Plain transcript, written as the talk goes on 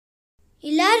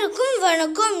எல்லாருக்கும்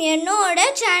வணக்கம். என்னோட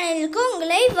சேனலுக்கு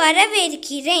உங்களை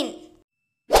வரவேற்கிறேன்.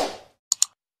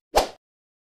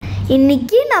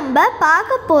 இன்னைக்கு நம்ம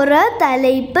பார்க்க போற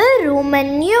தலைப்பு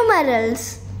ரோமன் நியூமரல்ஸ்.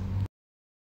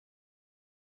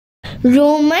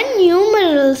 ரோமன்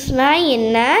நியூமரல்ஸ்னா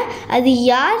என்ன, அது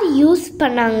யார் யூஸ்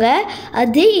பண்ணாங்க,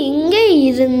 அது எங்கே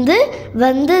இருந்து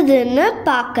வந்ததுன்னு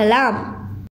பார்க்கலாம்.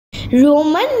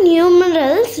 ரோமன்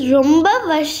நியூமரல்ஸ் ரொம்ப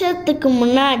வருஷத்துக்கு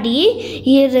முன்னாடி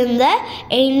இருந்த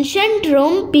ஏன்ஷியன்ட்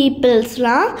ரோம்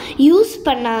பீப்புள்ஸ்லாம் யூஸ்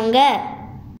பண்ணாங்க.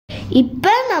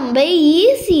 இப்போ நம்ம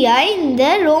ஈஸியாக இந்த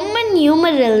ரோமன்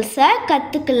நியூமரல்ஸை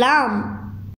கற்றுக்கலாம்.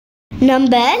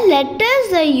 நம்ம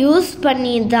லெட்டர்ஸை யூஸ்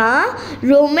பண்ணி தான்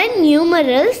ரோமன்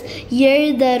நியூமரல்ஸ்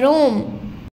எழுதுகிறோம்.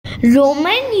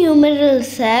 ரோமன்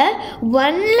நியூமரல்ஸை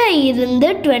 1 இருந்து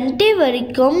 20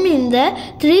 வரைக்கும் இந்த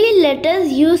 3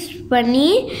 லெட்டர்ஸ் யூஸ் பண்ணி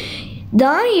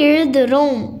தான்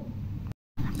எழுதுகிறோம்.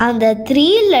 அந்த 3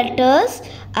 letters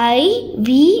I, V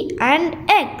and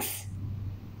X.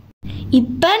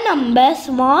 இப்போ நம்ம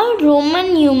ஸ்மால்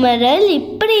ரோமன் நியூமரல்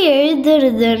இப்படி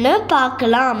எழுதுறதுன்னு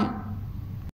பார்க்கலாம்.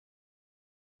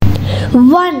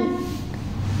 1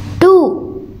 2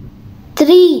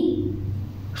 3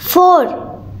 4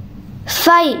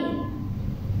 5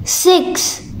 6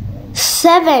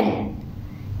 7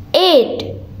 8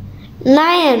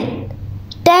 9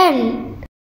 10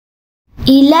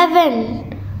 11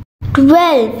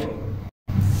 12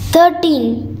 13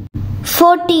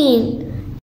 14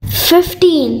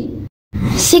 15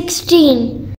 16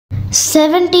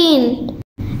 17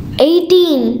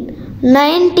 18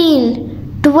 19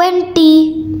 20.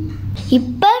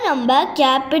 இப்போ நம்ம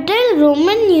கேபிட்டல்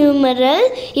ரோமன் நியூமரல்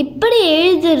இப்படி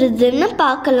எழுதுறதுன்னு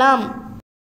பார்க்கலாம்.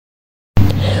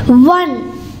 1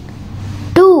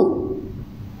 2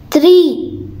 3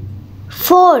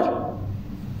 4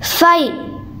 5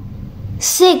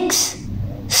 6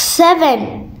 7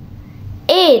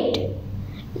 8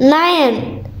 9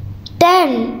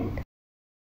 10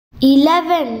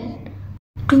 11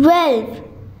 12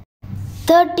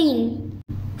 13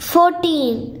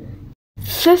 14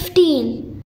 15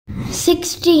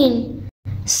 16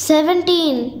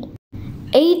 17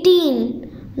 18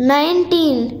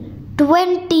 19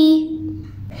 20.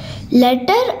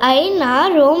 லெட்டர் ஐனா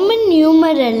ரோமன்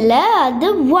நியூமரல்ல அது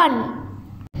 1.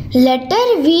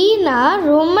 லெட்டர் வீனா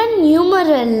ரோமன்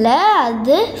நியூமரல்ல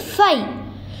அது 5.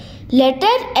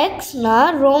 லெட்டர் எக்ஸ்னா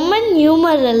ரோமன்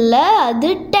நியூமரல்ல அது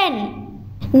 10.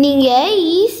 நீங்கள்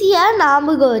ஈஸியாக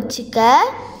ஞாபகம் வச்சுக்க,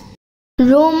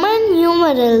 ரோமன்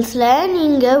நியூமரல்ஸில்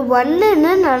நீங்கள்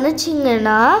 1ன்னு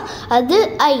நினச்சிங்கன்னா அது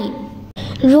I.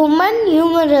 ரோமன்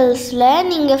நியூமரல்ஸில்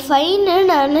நீங்கள் 5ன்னு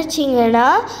நினச்சிங்கன்னா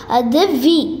அது V.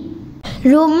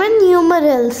 ரோமன்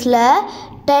நியூமரல்ஸில்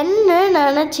 10ன்னு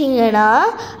நினச்சிங்கன்னா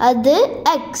அது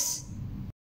X.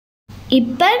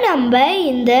 இப்போ நம்ம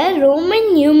இந்த ரோமன்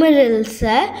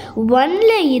நியூமரல்ஸை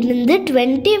 1 இருந்து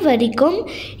 20 வரைக்கும்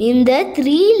இந்த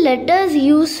 3 லெட்டர்ஸ்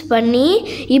யூஸ் பண்ணி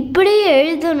இப்படி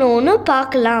எழுதணும்னு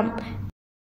பார்க்கலாம்.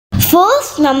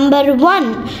 ஃபர்ஸ்ட் நம்பர் 1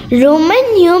 ரோமன்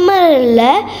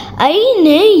நியூமரலில்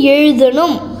ஐன்னு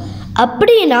எழுதணும்.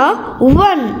 அப்படின்னா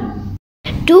 1.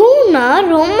 2னா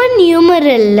ரோமன்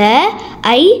நியூமரலில்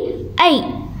I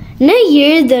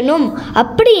எழுதணும்.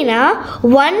 அப்படின்னா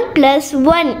 1 +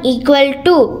 1 =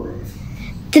 2.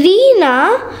 3னா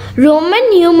ரோமன்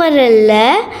நியூமரல்ல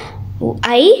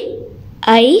I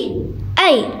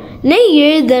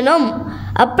எழுதணும்.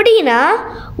 அப்படின்னா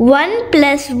 1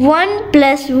 + 1 +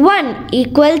 1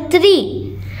 = 3.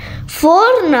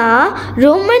 4னா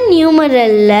ரோமன்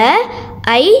நியூமரல்ல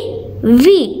IV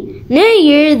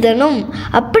எழுதணும்.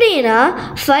 அப்படின்னா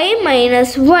 5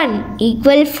 - 1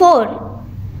 = 4.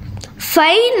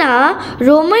 5னா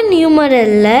ரோமன்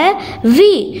நியூமரலில்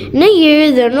Vன்னு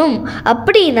எழுதணும்.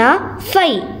 அப்படின்னா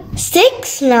 5.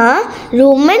 6னா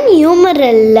ரோமன்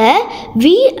நியூமரலில்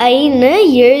VIன்னு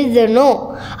எழுதணும்.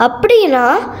 அப்படின்னா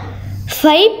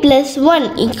 5 + 1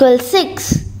 = 6.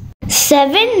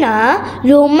 7னா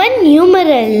ரோமன்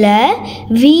நியூமரலில்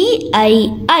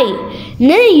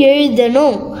VIIன்னு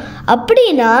எழுதணும்.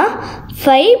 அப்படின்னா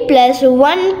 5 +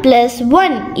 1 +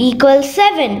 1 =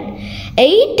 7.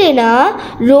 8னா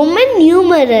ரோமன்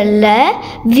நியூமரலில்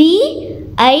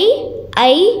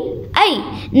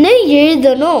VIIன்னு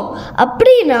எழுதணும்.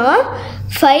 அப்படின்னா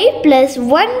 5 +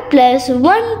 1 +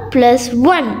 1 +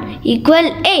 1 =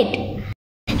 8.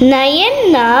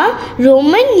 9னா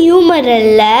ரோமன்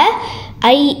நியூமரலில்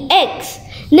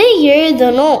IXன்னு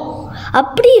எழுதணும்.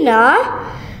 அப்படின்னா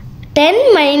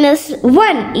 10 -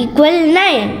 1 =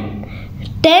 9.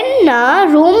 10னா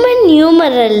ரோமன்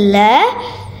நியூமரலில்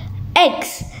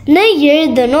Xன்னு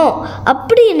எழுதணும்.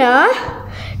 அப்படின்னா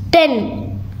 10.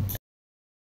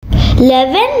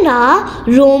 11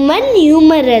 ரோமன்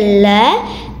நியூமரல்ல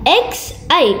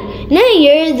xi ன்னு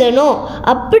எழுதணும்.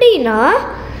 அப்படின்னா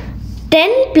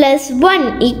 10 + 1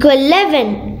 =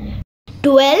 11.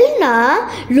 12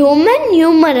 ரோமன்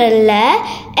நியூமரல்ல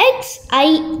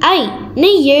xii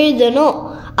ன்னு எழுதணும்.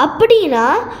 அப்படின்னா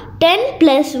 10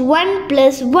 + 1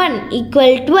 + 1 =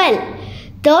 12.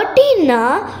 13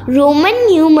 ரோமன்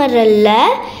நியூமரல்ல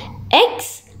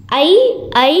xii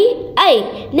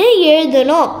ன்னு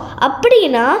எழுதணும்.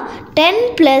 அப்படின்னா 10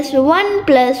 + 1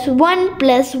 + 1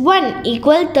 + 1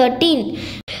 = 13.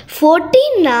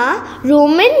 14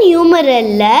 ரோமன்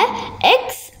நியூமரல்ல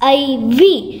xiv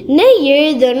ன்னு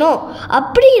எழுதணும்.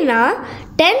 அப்படின்னா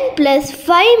 10 +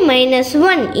 5 -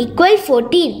 1 =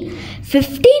 14.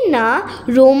 15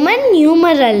 ரோமன்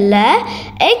நியூமரல்ல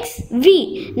xv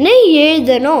ன்னு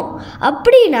எழுதணும்.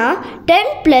 அப்படின்னா 10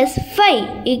 + 5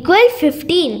 =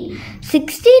 15.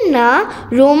 16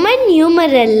 ரோமன்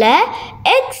நியூமரல்ல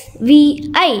xvi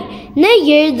ன்னு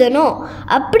எழுதணும்.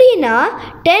 அப்படின்னா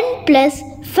 10 +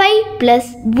 5 +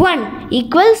 1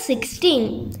 = 16.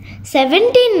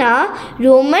 17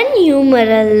 ரோமன்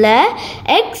நியூமரல்ல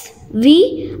xvi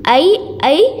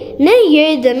ன்னு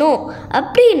எழுதணும்.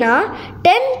 அப்படின்னா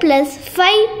 10 +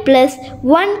 5 +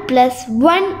 1 +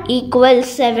 1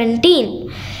 = 17.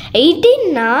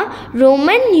 18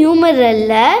 ரோமன்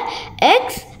நியூமரல்ல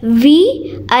xvi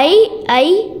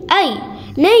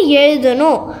ன்னு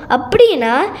எழுதணும்.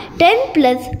 அப்படின்னா 10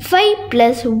 + 5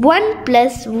 + 1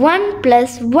 + 1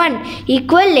 + 1 =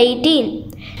 18.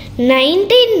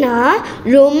 19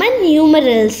 ரோமன்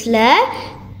நியூமரல்ஸ்ல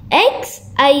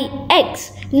xix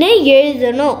ன்னு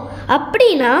எழுதணும்.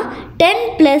 அப்படின்னா 10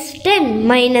 + 10 -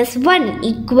 1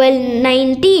 =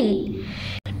 19.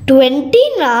 20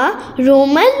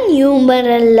 ரோமன்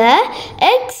நியூமரல்ல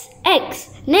xx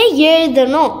ன்னு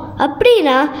எழுதணும்.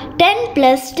 அப்படின்னா 10 +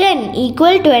 10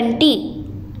 = 20.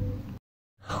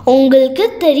 உங்களுக்கு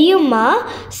தெரியுமா,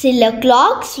 சில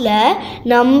கிளாக்ஸில்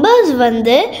நம்பர்ஸ்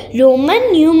ரோமன்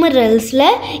நியூமரல்ஸில்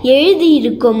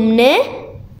எழுதியிருக்கும்னு?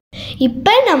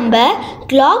 இப்போ நம்ம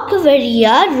கிளாக்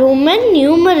வழியாக ரோமன்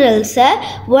நியூமரல்ஸை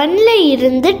 1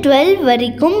 இருந்து 12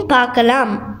 வரைக்கும்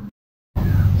பார்க்கலாம்.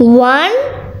 1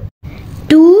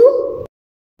 2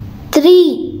 3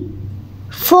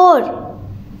 4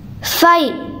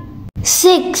 5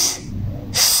 6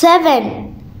 7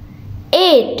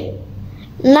 8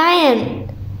 9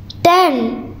 10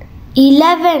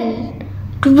 11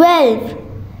 12.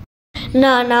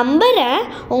 நான் நம்புகிறேன்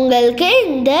உங்களுக்கு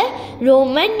இந்த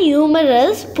ரோமன்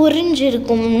நியூமரல்ஸ்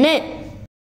புரிஞ்சிருக்கும்னு.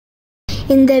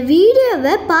 இந்த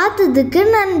வீடியோவை பார்த்ததுக்கு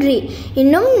நன்றி.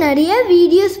 இன்னும் நிறைய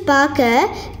வீடியோஸ் பார்க்க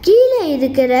கீழே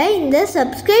இருக்கிற இந்த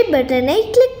சப்ஸ்கிரைப் பட்டனை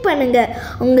கிளிக் பண்ணுங்கள்.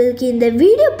 உங்களுக்கு இந்த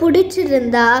வீடியோ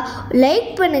பிடிச்சிருந்தா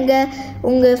லைக் பண்ணுங்கள்,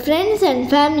 உங்கள் ஃப்ரெண்ட்ஸ் அண்ட்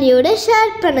ஃபேமிலியோட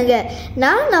ஷேர் பண்ணுங்கள்.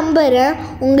 நான் நம்புகிறேன்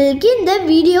உங்களுக்கு இந்த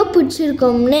வீடியோ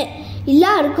பிடிச்சிருக்கும்னு.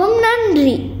 எல்லாருக்கும்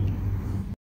நன்றி.